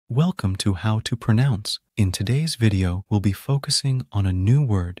Welcome to How to Pronounce. In today's video, we'll be focusing on a new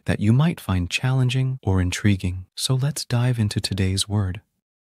word that you might find challenging or intriguing. So let's dive into today's word.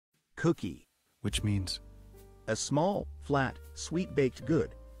 Cookie. Which means A small, flat, sweet baked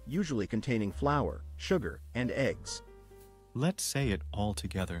good, usually containing flour, sugar, and eggs. let's say it all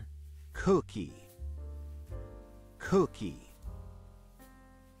together. Cookie. Cookie.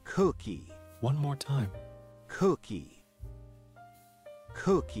 Cookie. One more time. Cookie.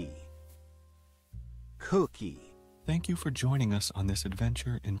 Cookie. Cookie. Thank you for joining us on this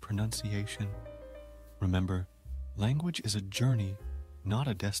adventure in pronunciation. Remember, language is a journey, not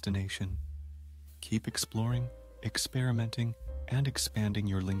a destination. Keep exploring, experimenting, and expanding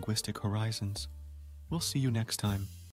your linguistic horizons. We'll see you next time.